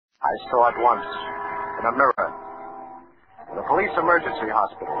I saw it once, in a mirror, in a police emergency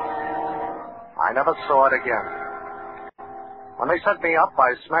hospital. I never saw it again. When they set me up,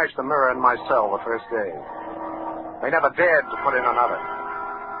 I smashed the mirror in my cell the first day. They never dared to put in another.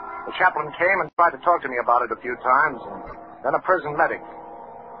 The chaplain came and tried to talk to me about it a few times, and then a prison medic.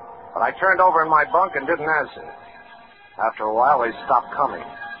 But I turned over in my bunk and didn't answer. After a while, they stopped coming.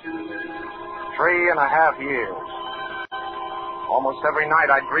 3.5 years. Almost every night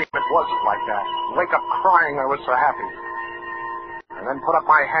I'd dream it wasn't like that. Wake up crying I was so happy. And then put up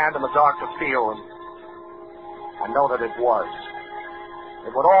my hand in the dark to feel, and know that it was.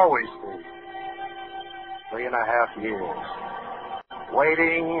 It would always be. 3.5 years.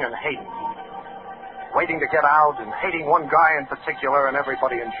 Waiting and hating. Waiting to get out and hating one guy in particular and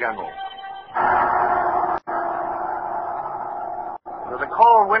everybody in general. It was a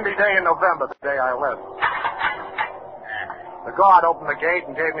cold, windy day in November, the day I left. The guard opened the gate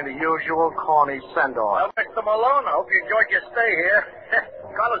and gave me the usual corny send-off. Well, Mr. Malone, I hope you enjoyed your stay here.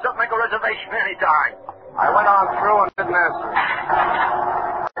 Call us up, make a reservation anytime. I went on through and didn't answer.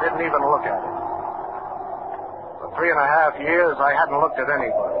 I didn't even look at it. For 3.5 years, I hadn't looked at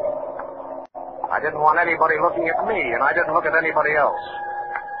anybody. I didn't want anybody looking at me, and I didn't look at anybody else.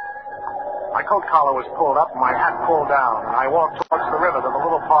 My coat collar was pulled up and my hat pulled down, and I walked towards the river to the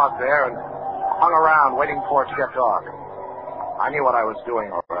little park there and hung around waiting for it to get dark. I knew what I was doing,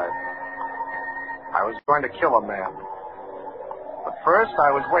 all right. I was going to kill a man. But first,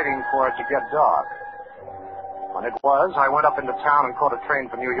 I was waiting for it to get dark. When it was, I went up into town and caught a train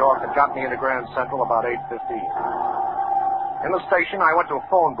for New York that got me into Grand Central about 8:15. In the station, I went to a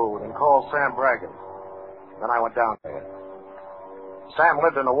phone booth and called Sam Bragan. Then I went down there. Sam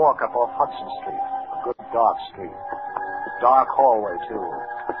lived in a walk-up off Hudson Street. A good dark street. Dark hallway, too.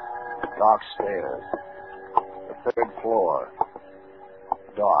 Dark stairs. The 3rd floor.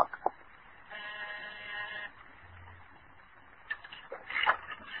 Dark.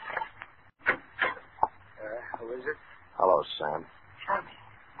 Who is it? Hello, Sam. Johnny.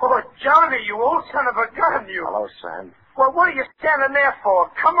 Oh, Johnny, you old son of a gun, you. Hello, Sam. Well, what are you standing there for?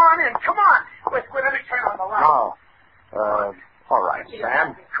 Come on in, come on. Wait, let me turn on the light. No. All right,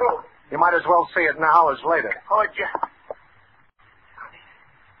 Sam. Cool. You might as well see it now as later. Oh,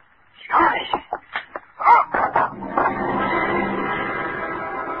 Johnny. Oh!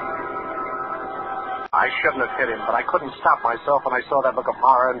 I shouldn't have hit him, but I couldn't stop myself when I saw that look of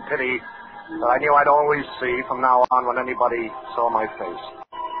horror and pity that I knew I'd always see from now on when anybody saw my face.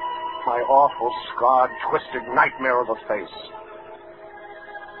 My awful, scarred, twisted nightmare of a face.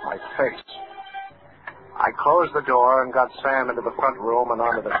 My face. I closed the door and got Sam into the front room and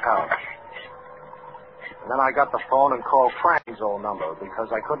onto the couch. And then I got the phone and called Frank's old number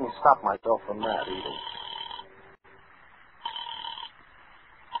because I couldn't stop myself from that either.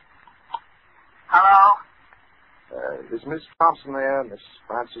 Hello? Is Miss Thompson there, Miss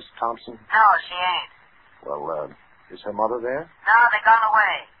Frances Thompson? No, she ain't. Well, is her mother there? No, they gone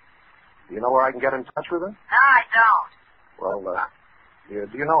away. Do you know where I can get in touch with her? No, I don't. Well,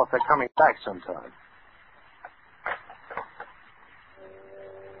 do you know if they're coming back sometime?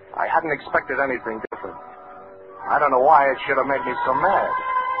 I hadn't expected anything different. I don't know why it should have made me so mad.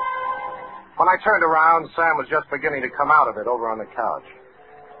 When I turned around, Sam was just beginning to come out of it over on the couch.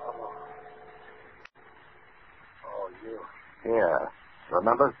 Oh, you. Yeah.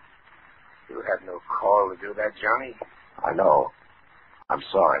 Remember? You had no call to do that, Johnny. I know. I'm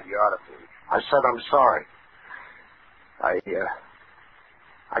sorry. You ought to be. I said I'm sorry.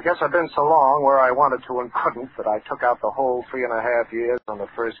 I guess I've been so long where I wanted to and couldn't that I took out the whole 3.5 years on the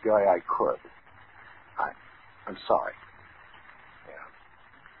first guy I could. I'm sorry. Yeah.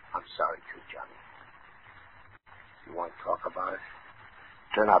 I'm sorry, too, Johnny. You want to talk about it?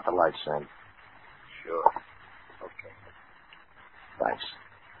 Turn out the lights, Sam. Sure. Okay. Thanks.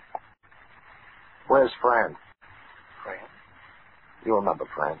 Where's Fran? Fran? You remember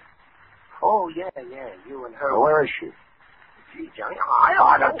Fran? Oh, yeah. You and her. Well, where is she? Gee, Johnny,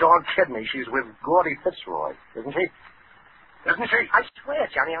 I don't know. Don't kid me. She's with Gordy Fitzroy, isn't she? Isn't she? I swear,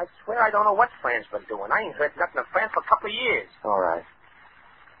 Johnny, I swear I don't know what Fran's been doing. I ain't heard nothing of Fran for a couple of years. All right,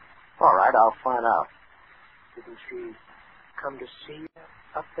 I'll find out. Didn't she come to see you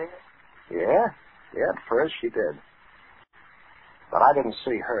up there? Yeah, at first she did. But I didn't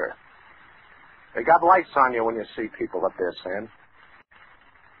see her. They got lights on you when you see people up there, Sam.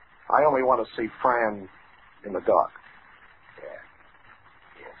 I only want to see Fran in the dark. Yeah,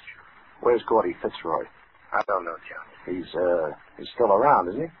 sure. Where's Gordy Fitzroy? I don't know, Johnny. He's still around,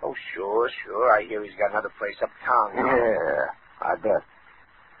 isn't he? Oh, sure. I hear he's got another place uptown. Yeah, I bet.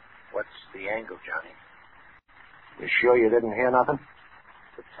 What's the angle, Johnny? You sure you didn't hear nothing?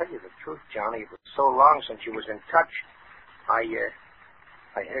 To tell you the truth, Johnny. It was so long since you was in touch. I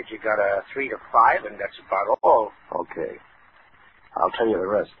heard you got a 3 to 5, and that's about all. Okay. I'll tell you the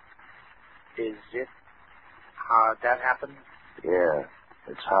rest. Is it how that happened? Yeah,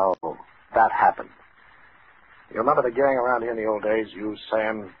 it's how that happened. You remember the gang around here in the old days? You,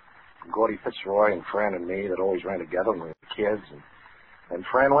 Sam, Gordy Fitzroy, and Fran and me that always ran together when we were kids. And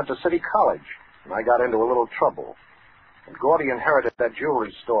Fran went to City College, and I got into a little trouble. And Gordy inherited that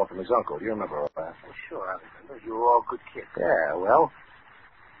jewelry store from his uncle. Do you remember all that? Well, sure, I remember. You were all good kids. Yeah, well,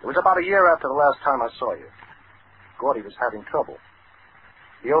 it was about a year after the last time I saw you. Gordy was having trouble.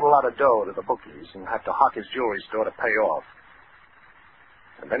 He owed a lot of dough to the bookies and had to hawk his jewelry store to pay off.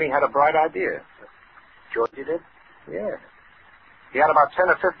 And then he had a bright idea. Georgie did? Yeah. He had about 10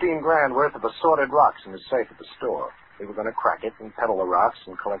 or 15 grand worth of assorted rocks in his safe at the store. We were going to crack it and peddle the rocks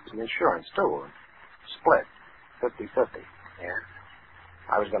and collect the insurance, too. And split. 50-50. Yeah?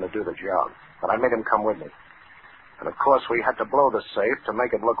 I was going to do the job, but I made him come with me. And, of course, we had to blow the safe to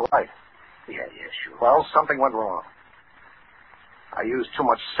make it look right. Yeah, sure. Well, something went wrong. I used too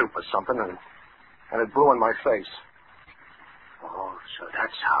much soup or something, and it blew in my face. Oh, so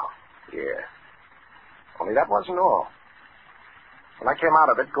that's how. Yeah. Only that wasn't all. When I came out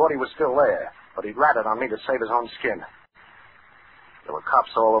of it, Gordy was still there, but he'd ratted on me to save his own skin. There were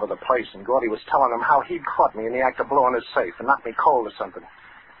cops all over the place, and Gordy was telling them how he'd caught me in the act of blowing his safe and knocked me cold or something.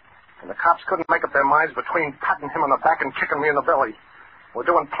 And the cops couldn't make up their minds between patting him on the back and kicking me in the belly. We're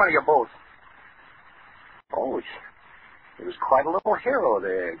doing plenty of both. Oh, he was quite a little hero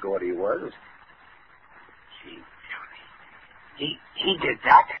there, Gordy was. Gee, he did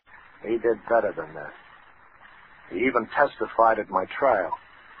that? He did better than that. He even testified at my trial.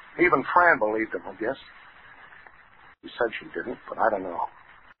 Even Fran believed him, I guess. He said she didn't, but I don't know.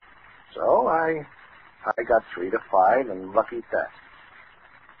 So I got 3 to 5 and lucky at that.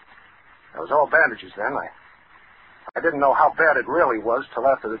 I was all bandages then. I didn't know how bad it really was till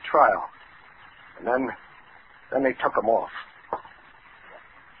after the trial. And then they took him off.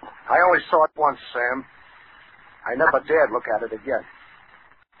 I only saw it once, Sam. I never dared look at it again.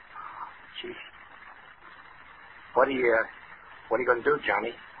 Gee. What are you going to do,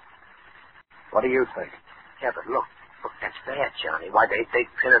 Johnny? What do you think? Yeah, but look, that's bad, Johnny. Why, they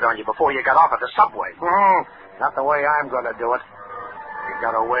pinned it on you before you got off at the subway. Not the way I'm going to do it. You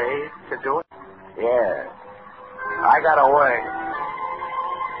got a way to do it? Yeah. I got a way.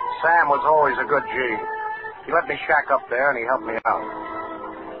 Sam was always a good G. He let me shack up there, and he helped me out.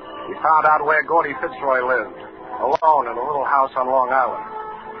 He found out where Gordy Fitzroy lived, alone in a little house on Long Island,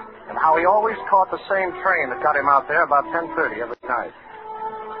 and how he always caught the same train that got him out there about 10:30 every night.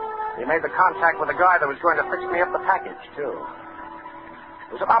 He made the contact with the guy that was going to fix me up the package, too.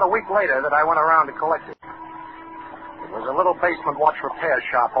 It was about a week later that I went around to collect it. It was a little basement watch repair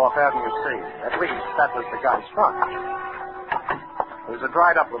shop off Avenue C. At least, that was the guy's front. He was a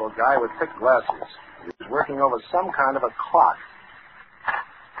dried-up little guy with thick glasses. He was working over some kind of a clock.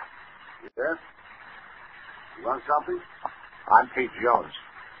 Yes? You want something? I'm Pete Jones.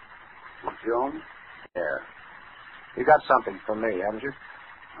 Pete Jones? Yeah. You got something for me, haven't you?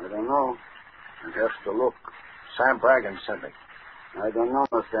 I don't know. I'd have to look. Sam Bragan sent me. I don't know,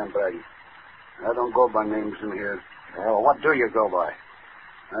 Sam Bragan. I don't go by names in here. Well, what do you go by?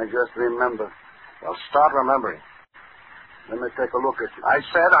 I just remember. Well, start remembering. Let me take a look at you. I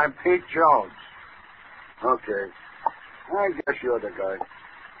said I'm Pete Jones. Okay. I guess you're the guy.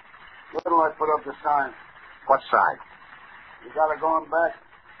 Where do I put up the sign? What sign? You got it going back?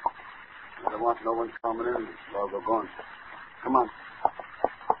 I don't want no one coming in. I'll go going. Come on.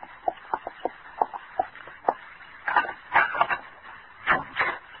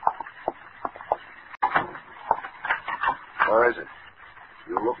 Where is it?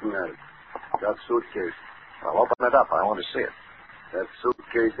 You're looking at it. That suitcase. Well, open it up. I want to see it. That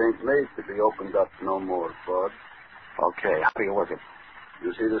suitcase ain't made to be opened up no more, Bud. Okay. How do you work it?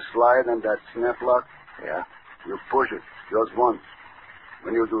 You see the slide and that snap lock? Yeah. You push it just once.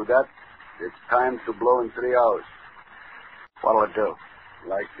 When you do that, it's time to blow in 3 hours. What'll it do?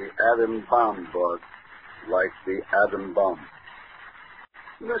 Like the atom bomb, Bud. Like the atom bomb.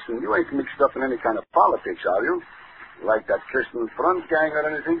 Listen, you ain't mixed up in any kind of politics, are you? Like that Christian Front gang or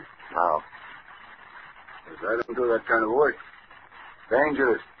anything? No. 'Cause I don't do that kind of work.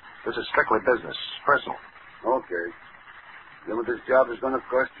 Dangerous. This is strictly business. Personal. Okay. You know what this job is going to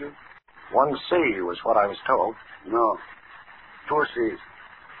cost you? 1 C was what I was told. No. 2 C's. Is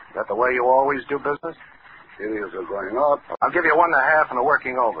that the way you always do business? Cereals are going up. I'll give you 1.5 and a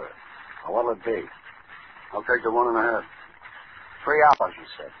working over. Now, what'll it be? I'll take the 1.5. 3 hours, you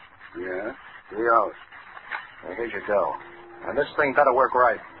said. Yeah, 3 hours. Well, here's your dough. And this thing better work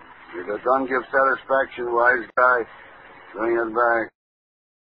right. If it don't give satisfaction, wise guy, bring it back.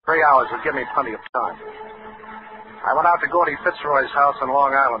 3 hours would give me plenty of time. I went out to Gordy Fitzroy's house on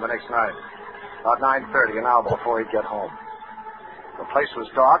Long Island the next night, about 9:30, an hour before he'd get home. The place was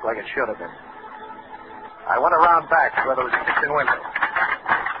dark like it should have been. I went around back where there was a kitchen window.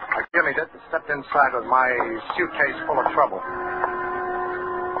 I jimmied it and stepped inside with my suitcase full of trouble.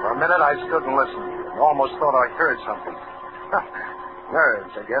 For a minute, I stood and listened. I almost thought I heard something.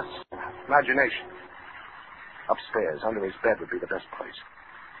 Nerves, I guess. Imagination. Upstairs, under his bed, would be the best place.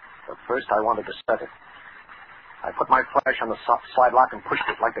 But first, I wanted to set it. I put my flash on the slide lock and pushed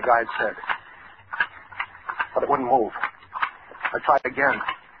it like the guy had said. But it wouldn't move. I tried again,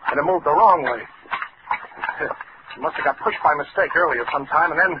 and it moved the wrong way. It must have got pushed by mistake earlier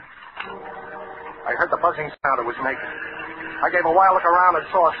sometime, and then I heard the buzzing sound it was making. I gave a wild look around and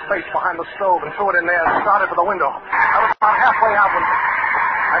saw a space behind the stove and threw it in there and started for the window. I was about halfway out when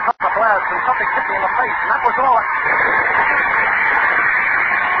I felt the blast and something hit me in the face, and that was all.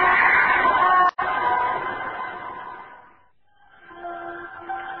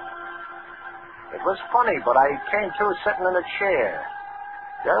 It was funny, but I came to sitting in a chair.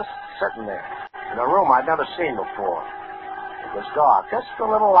 Just sitting there. In a room I'd never seen before. It was dark, just a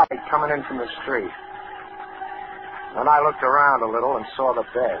little light coming in from the street. Then I looked around a little and saw the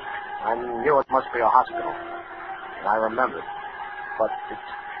bed. I knew it must be a hospital. And I remembered. But it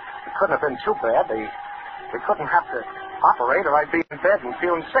couldn't have been too bad. They couldn't have to operate or I'd be in bed and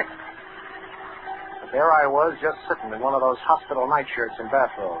feeling sick. But there I was, just sitting in one of those hospital nightshirts and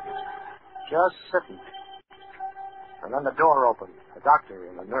bathrobes. Just sitting. And then the door opened. The doctor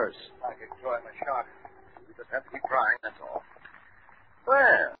and the nurse. I enjoy my shot. You just have to keep trying, that's all.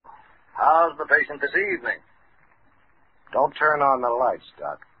 Well, how's the patient this evening? Don't turn on the lights,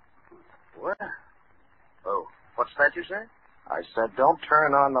 Doc. What? Oh, what's that you say? I said don't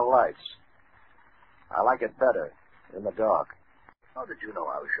turn on the lights. I like it better in the dark. How did you know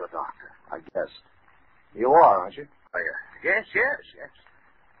I was your doctor? I guessed. You are, aren't you? Yes.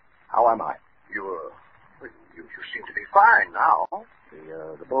 How am I? You seem to be fine now.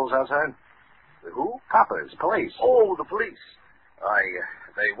 The bulls outside? The who? Coppers, police. Oh, the police.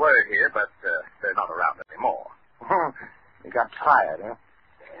 They were here, but they're not around anymore. You got tired, huh?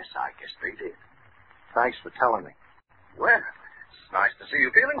 Yes, I guess they did. Thanks for telling me. Well, it's nice to see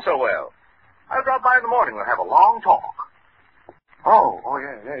you feeling so well. I'll drop by in the morning. We'll have a long talk. Oh,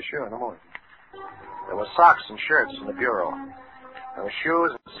 yeah, sure, in the morning. There were socks and shirts in the bureau. There were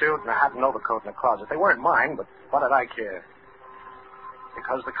shoes and a suit and a hat and overcoat in the closet. They weren't mine, but what did I care?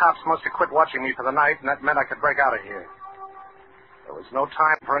 Because the cops must have quit watching me for the night, and that meant I could break out of here. There was no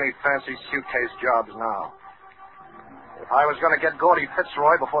time for any fancy suitcase jobs now. If I was going to get Gordy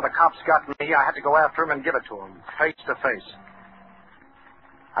Fitzroy before the cops got me, I had to go after him and give it to him, face to face.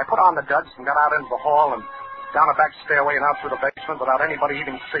 I put on the duds and got out into the hall and down a back stairway and out through the basement without anybody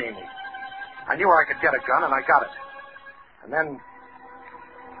even seeing me. I knew where I could get a gun, and I got it. And then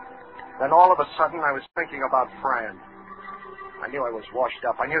all of a sudden, I was thinking about Fran. I knew I was washed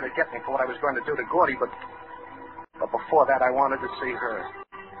up. I knew they'd get me for what I was going to do to Gordy, but before that, I wanted to see her.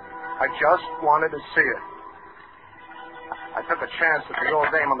 I just wanted to see her. I took a chance that the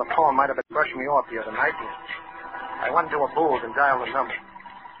old dame on the phone might have been brushing me off the other night, and I went into a booth and dialed the number.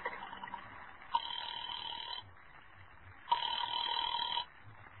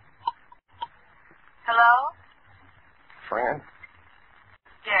 Hello? Fran?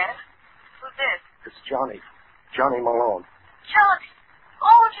 Yes? Who's this? It's Johnny. Johnny Malone. Johnny!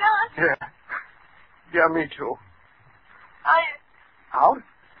 Oh, John! Yeah, me too. Are you... Out?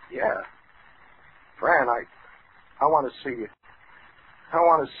 Yeah. Fran, I want to see you. I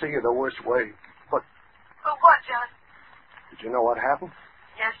want to see you the worst way. But... But what, John? Did you know what happened?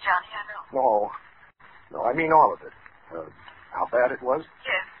 Yes, Johnny, I know. No, I mean all of it. How bad it was?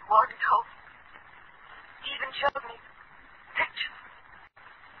 Yes, Warden told me. He even showed me pictures.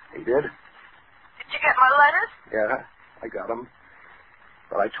 He did? Did you get my letters? Yeah, I got them.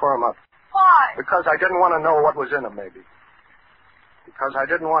 But I tore them up. Why? Because I didn't want to know what was in them, maybe. Because I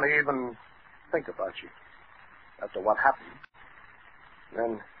didn't want to even think about you. After what happened.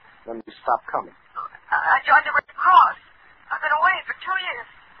 Then you stopped coming. I joined the Red Cross. I've been away for 2 years.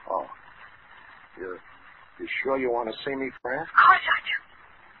 Oh. You sure you want to see me, Fran? Of course I do.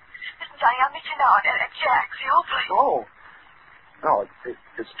 Listen, Johnny, I'll meet you now at Jack's, the old place. Oh. No,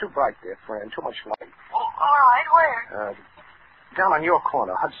 it's too bright there, Fran. Too much light. Oh, all right, where? Down on your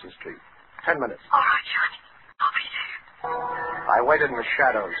corner, Hudson Street. 10 minutes. All right, Johnny. I'll be there. I waited in the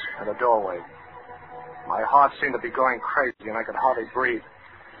shadows at a doorway. My heart seemed to be going crazy, and I could hardly breathe.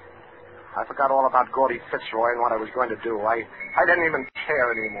 I forgot all about Gordy Fitzroy and what I was going to do. I didn't even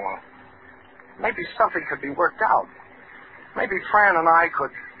care anymore. Maybe something could be worked out. Maybe Fran and I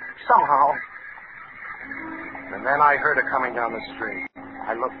could somehow. And then I heard her coming down the street.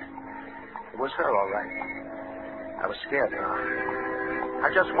 I looked. It was her, all right. I was scared now. I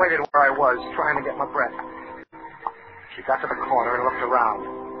just waited where I was, trying to get my breath. She got to the corner and looked around.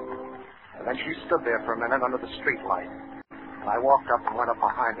 And then she stood there for a minute under the street light. And I walked up and went up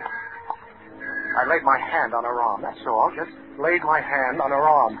behind her. I laid my hand on her arm, that's all. Just laid my hand on her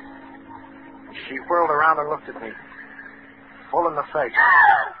arm. And she whirled around and looked at me. Full in the face.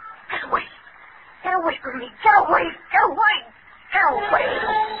 Get away. Get away from me. Get away. Get away. Get away.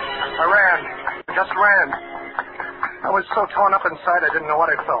 I ran. I just ran. I was so torn up inside I didn't know what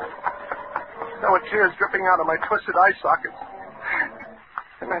I felt. There were tears dripping out of my twisted eye sockets.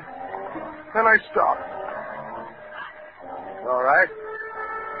 And then I stopped. All right.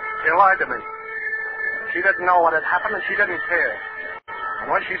 She lied to me. She didn't know what had happened, and she didn't care.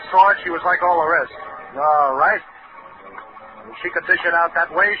 And when she saw it, she was like all the rest. All right. If she could dish it out that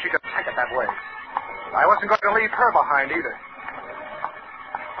way, she could take it that way. I wasn't going to leave her behind either.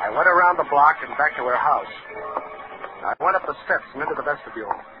 I went around the block and back to her house. I went up the steps and into the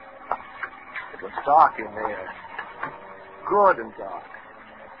vestibule. It was dark in there. Good and dark.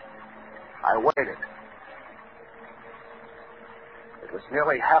 I waited. It was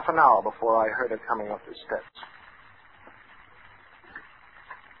nearly half an hour before I heard her coming up the steps.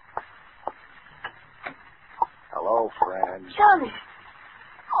 Hello, Fran. Johnny.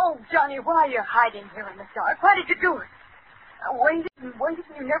 Oh, Johnny, why are you hiding here in the dark? Why did you do it? I waited and waited,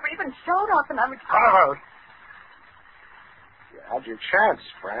 and you never even showed up, and I was... Carver! You had your chance,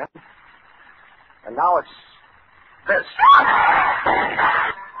 Fran. And now it's this.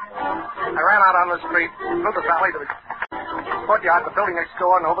 I ran out on the street, through the valley to the courtyard, the building next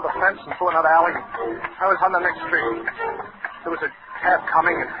door, and over the fence and through another alley. I was on the next street. There was a cab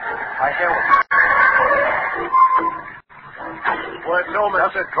coming, and I hailed it. Word told me.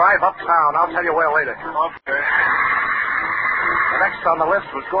 That's it. Drive uptown. I'll tell you where later. Okay. The next on the list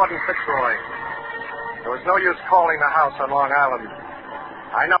was Gordon Fitzroy. There was no use calling the house on Long Island.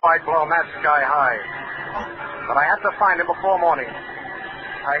 I know I'd blow him that sky high. But I had to find him before morning.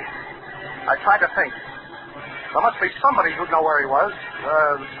 I tried to think. There must be somebody who'd know where he was.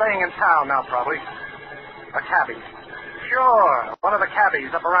 Staying in town now, probably. A cabbie. Sure. One of the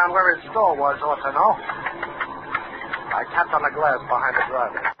cabbies up around where his store was ought to know. I tapped on the glass behind the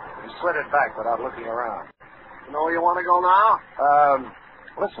driver. He slid it back without looking around. You know where you want to go now?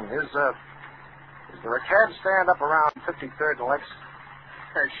 Listen, is there a cab stand up around 53rd and Lex?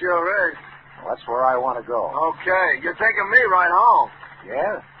 It sure is. Well, that's where I want to go. Okay. You're taking me right home.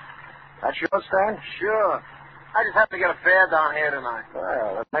 Yeah? That's your stand? Sure. I just have to get a fare down here tonight.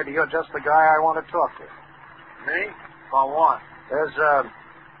 Well, then maybe you're just the guy I want to talk to. Me? For what? There's a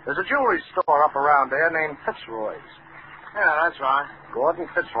jewelry store up around there named Fitzroy's. Yeah, that's right. Gordon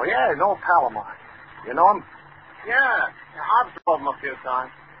Fitzroy. Yeah, no pal of mine. You know him? Yeah. I've drove him a few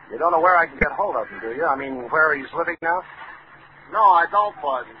times. You don't know where I can get hold of him, do you? I mean, where he's living now? No, I don't,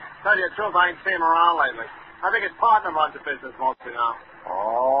 bud. Tell you the truth, I ain't seen him around lately. I think his partner runs the business mostly now.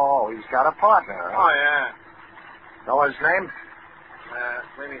 Oh, he's got a partner, huh? Oh, yeah. Know his name?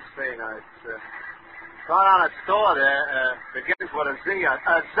 Let me see now. It's got on a store there. Begins with a Z.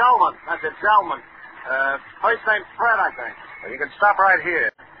 Zellman. That's it, Zellman. First name Fred, I think. Well, you can stop right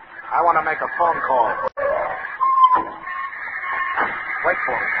here. I want to make a phone call. Wait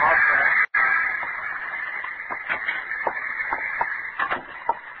for me. Okay.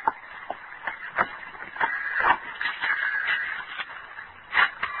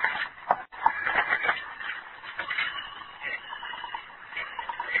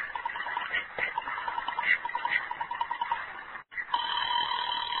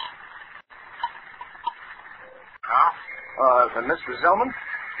 Mr. Zellman?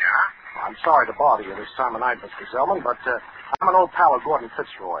 Yeah? I'm sorry to bother you this time of night, Mr. Zellman, but I'm an old pal of Gordon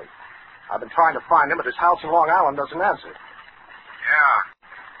Fitzroy. I've been trying to find him, but his house in Long Island doesn't answer. Yeah.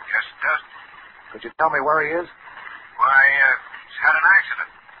 Yes, it does. Could you tell me where he is? Why, he's had an accident.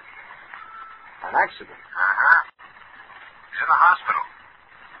 An accident? Uh-huh. He's in the hospital.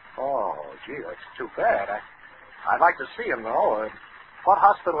 Oh, gee, that's too bad. I'd like to see him, though. What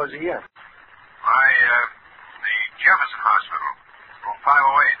hospital is he in? Why, the Jefferson Hospital, room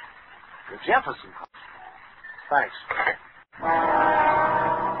 508. The Jefferson Hospital. Thanks.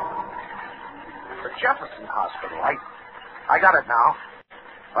 The Jefferson Hospital. I got it now.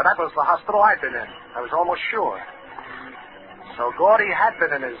 But that was the hospital I'd been in. I was almost sure. So Gordy had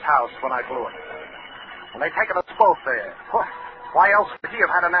been in his house when I blew it. And they'd taken us both there. Why else would he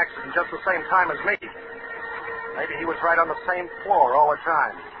have had an accident just the same time as me? Maybe he was right on the same floor all the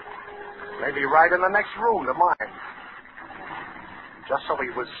time. Maybe right in the next room to mine. Just so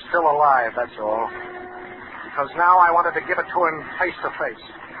he was still alive, that's all. Because now I wanted to give it to him face to face.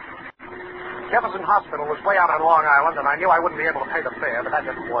 Jefferson Hospital was way out on Long Island, and I knew I wouldn't be able to pay the fare, but that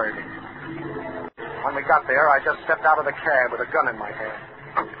didn't worry me. When we got there, I just stepped out of the cab with a gun in my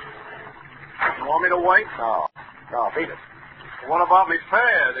hand. You want me to wait? No, beat it. What about me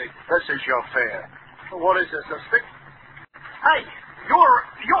fare? This is your fare. What is this, a stick? Hey,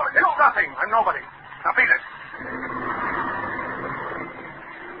 it's nothing. I'm nobody. Now beat it.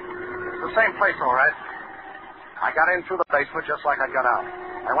 It's the same place, all right. I got in through the basement just like I got out.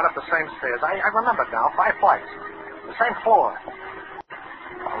 I went up the same stairs. I remember now, 5 flights. The same floor.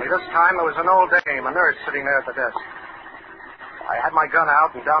 Only this time there was an old dame, a nurse, sitting there at the desk. I had my gun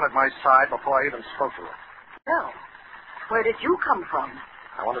out and down at my side before I even spoke to her. Well, where did you come from?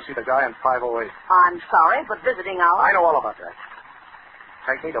 I want to see the guy in 508. I'm sorry, but visiting hours... I know all about that.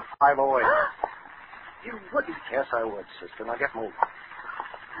 Take me to 508. You wouldn't. Yes, I would, sister. Now get moving.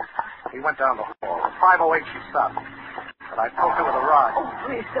 We went down the hall. At 508, she stopped. But I poked her with a rod. Oh,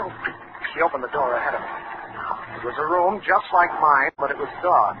 please don't. She opened the door ahead of me. It was a room just like mine, but it was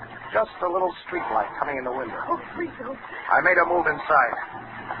dark. Just a little street light coming in the window. Oh, please don't. I made her move inside.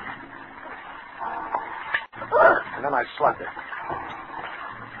 And then I slugged her.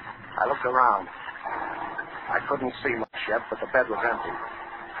 I looked around. I couldn't see much yet, but the bed was empty.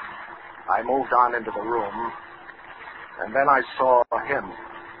 I moved on into the room, and then I saw him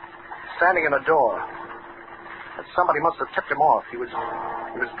standing in the door. And somebody must have tipped him off. He was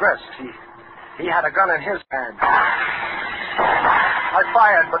dressed. He had a gun in his hand. I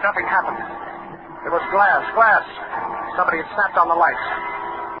fired, but nothing happened. There was glass. Somebody had snapped on the lights.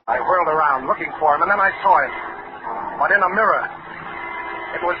 I whirled around looking for him, and then I saw him. But in a mirror,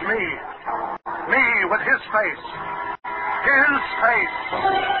 it was me. Me with his face. His face.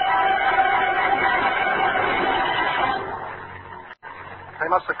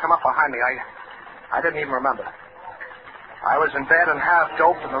 They must have come up behind me. I didn't even remember. I was in bed and half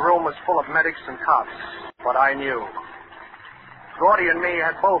doped, and the room was full of medics and cops. But I knew. Gordy and me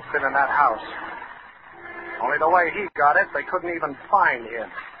had both been in that house. Only the way he got it, they couldn't even find him.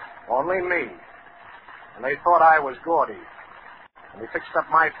 Only me. And they thought I was Gordy. And they fixed up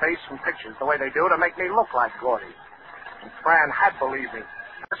my face and pictures the way they do to make me look like Gordy. And Fran had believed me.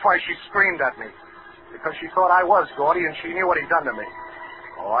 That's why she screamed at me. Because she thought I was Gordy, and she knew what he'd done to me.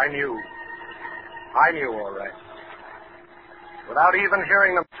 Oh, I knew. I knew, all right. Without even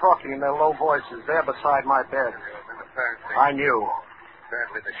hearing them talking in their low voices there beside my bed. I knew.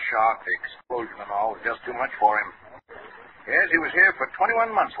 Apparently the shock, the explosion and all was just too much for him. Yes, he was here for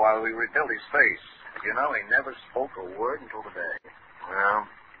 21 months while we rebuilt his face. But you know, he never spoke a word until today. Well,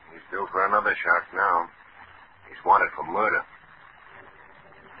 he's due for another shock now. He's wanted for murder.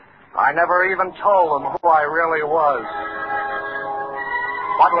 I never even told them who I really was.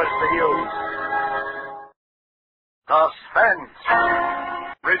 What was the use? Suspense.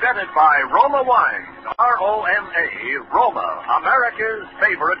 Presented by Roma Wines. R-O-M-A, Roma, America's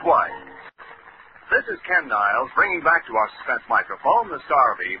favorite wine. This is Ken Niles bringing back to our suspense microphone the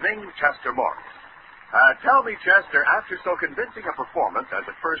star of evening, Chester Morris. Tell me, Chester, after so convincing a performance as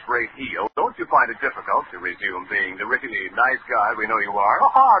a first-rate heel, don't you find it difficult to resume being the really nice guy we know you are?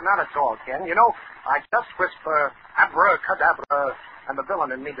 Oh, not at all, Ken. You know, I just whisper abracadabra, and the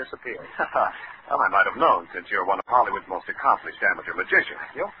villain in me disappears. Well, I might have known, since you're one of Hollywood's most accomplished amateur magicians.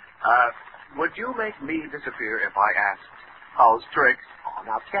 You? Would you make me disappear if I asked, how's tricks? Oh,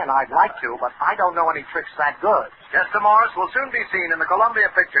 now, Ken, I'd like to, but I don't know any tricks that good. Chester Morris will soon be seen in the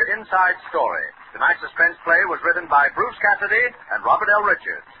Columbia picture Inside Story. Tonight's suspense play was written by Bruce Cassidy and Robert L.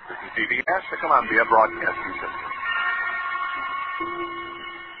 Richards. This is CBS, the Columbia Broadcasting System.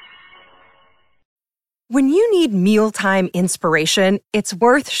 When you need mealtime inspiration, it's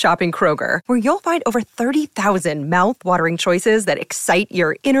worth shopping Kroger, where you'll find over 30,000 mouth-watering choices that excite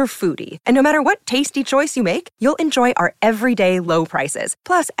your inner foodie. And no matter what tasty choice you make, you'll enjoy our everyday low prices,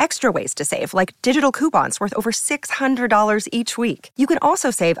 plus extra ways to save, like digital coupons worth over $600 each week. You can also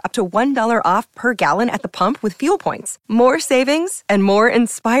save up to $1 off per gallon at the pump with fuel points. More savings and more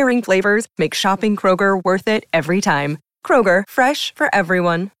inspiring flavors make shopping Kroger worth it every time. Kroger, fresh for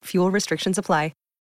everyone. Fuel restrictions apply.